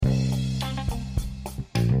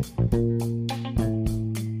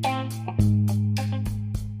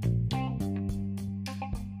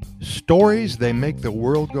Stories, they make the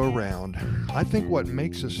world go round. I think what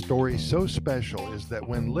makes a story so special is that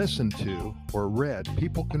when listened to or read,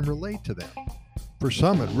 people can relate to them. For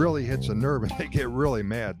some, it really hits a nerve and they get really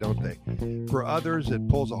mad, don't they? For others, it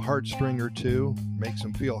pulls a heartstring or two, makes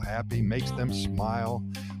them feel happy, makes them smile.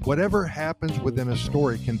 Whatever happens within a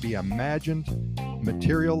story can be imagined,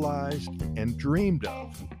 materialized, and dreamed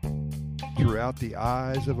of throughout the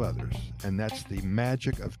eyes of others. And that's the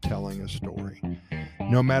magic of telling a story.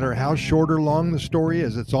 No matter how short or long the story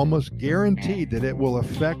is, it's almost guaranteed that it will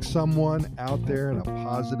affect someone out there in a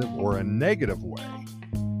positive or a negative way.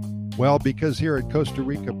 Well, because here at Costa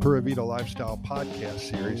Rica Pura Vida Lifestyle Podcast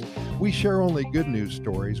Series, we share only good news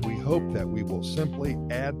stories. We hope that we will simply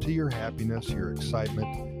add to your happiness, your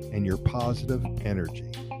excitement, and your positive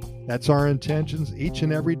energy. That's our intentions each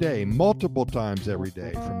and every day, multiple times every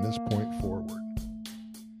day from this point forward.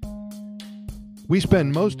 We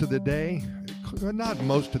spend most of the day, not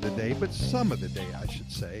most of the day, but some of the day, I should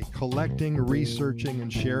say, collecting, researching,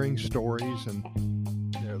 and sharing stories and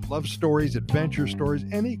love stories, adventure stories,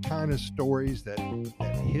 any kind of stories that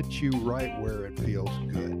hit you right where it feels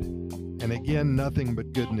good. And again, nothing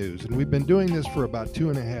but good news. And we've been doing this for about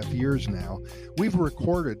 2.5 years now. We've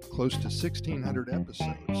recorded close to 1,600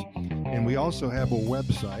 episodes. And we also have a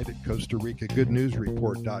website at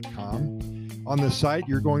CostaRicaGoodNewsReport.com. On the site,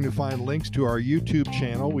 you're going to find links to our YouTube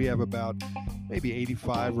channel. We have about maybe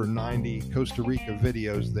 85 or 90 Costa Rica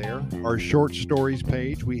videos there. Our short stories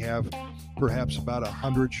page, we have perhaps about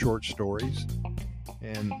 100 short stories,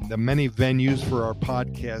 and the many venues for our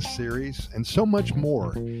podcast series, and so much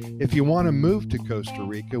more. If you want to move to Costa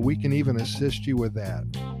Rica, we can even assist you with that.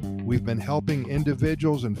 We've been helping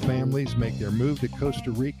individuals and families make their move to Costa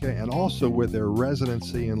Rica and also with their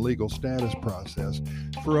residency and legal status process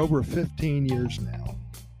for over 15 years now.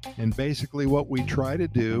 And basically what we try to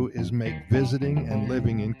do is make visiting and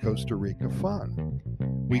living in Costa Rica fun.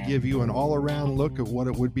 We give you an all-around look of what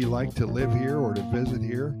it would be like to live here or to visit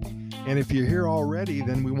here. And if you're here already,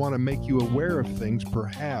 then we want to make you aware of things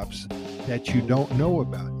perhaps that you don't know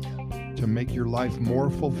about yet to make your life more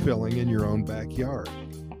fulfilling in your own backyard.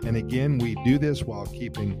 And again, we do this while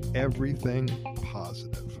keeping everything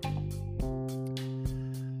positive.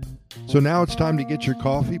 So now it's time to get your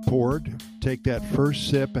coffee poured, take that first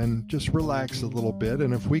sip, and just relax a little bit.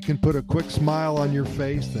 And if we can put a quick smile on your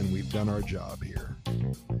face, then we've done our job here.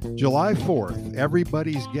 July 4th,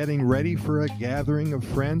 everybody's getting ready for a gathering of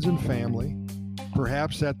friends and family,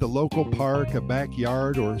 perhaps at the local park, a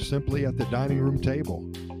backyard, or simply at the dining room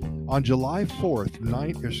table. On July 4th,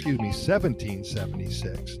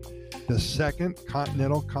 1776, the Second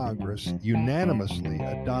Continental Congress unanimously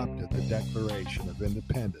adopted the Declaration of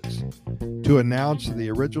Independence to announce the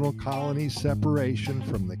original colony's separation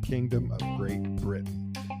from the Kingdom of Great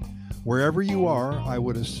Britain. Wherever you are, I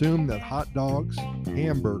would assume that hot dogs,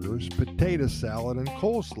 hamburgers, potato salad, and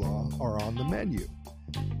coleslaw are on the menu.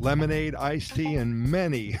 Lemonade, iced tea, and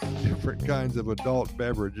many different kinds of adult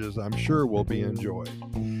beverages I'm sure will be enjoyed.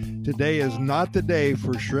 Today is not the day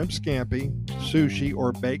for shrimp scampi, sushi,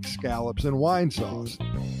 or baked scallops and wine sauce.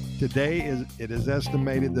 Today it is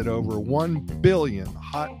estimated that over 1 billion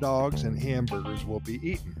hot dogs and hamburgers will be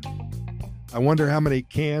eaten. I wonder how many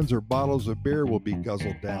cans or bottles of beer will be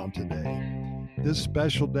guzzled down today. This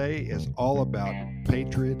special day is all about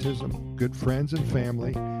patriotism, good friends and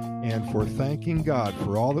family, and for thanking God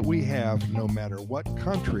for all that we have, no matter what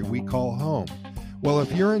country we call home. Well,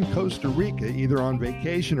 if you're in Costa Rica, either on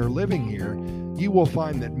vacation or living here, you will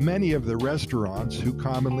find that many of the restaurants who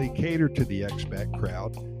commonly cater to the expat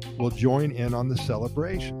crowd will join in on the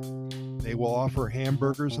celebration. They will offer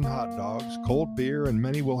hamburgers and hot dogs, cold beer, and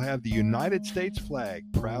many will have the United States flag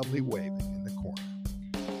proudly waving in the corner.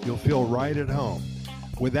 You'll feel right at home.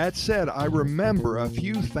 With that said, I remember a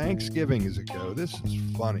few Thanksgivings ago, this is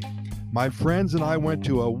funny, my friends and I went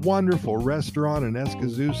to a wonderful restaurant in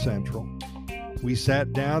Escazú Central. We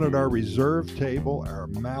sat down at our reserved table. Our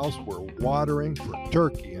mouths were watering for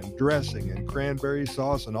turkey and dressing and cranberry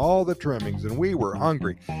sauce and all the trimmings, and we were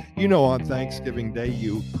hungry. You know, on Thanksgiving Day,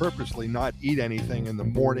 you purposely not eat anything in the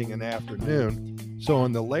morning and afternoon, so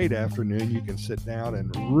in the late afternoon, you can sit down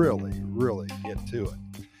and really get to it.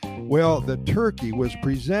 Well, the turkey was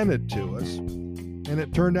presented to us, and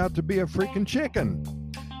it turned out to be a freaking chicken.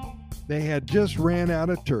 They had just ran out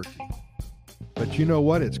of turkey. But you know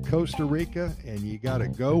what? It's Costa Rica, and you got to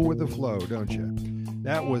go with the flow, don't you?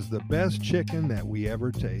 That was the best chicken that we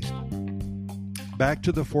ever tasted. Back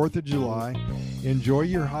to the 4th of July. Enjoy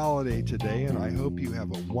your holiday today, and I hope you have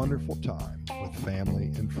a wonderful time with family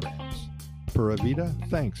and friends. Pura Vida,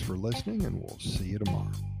 thanks for listening, and we'll see you tomorrow.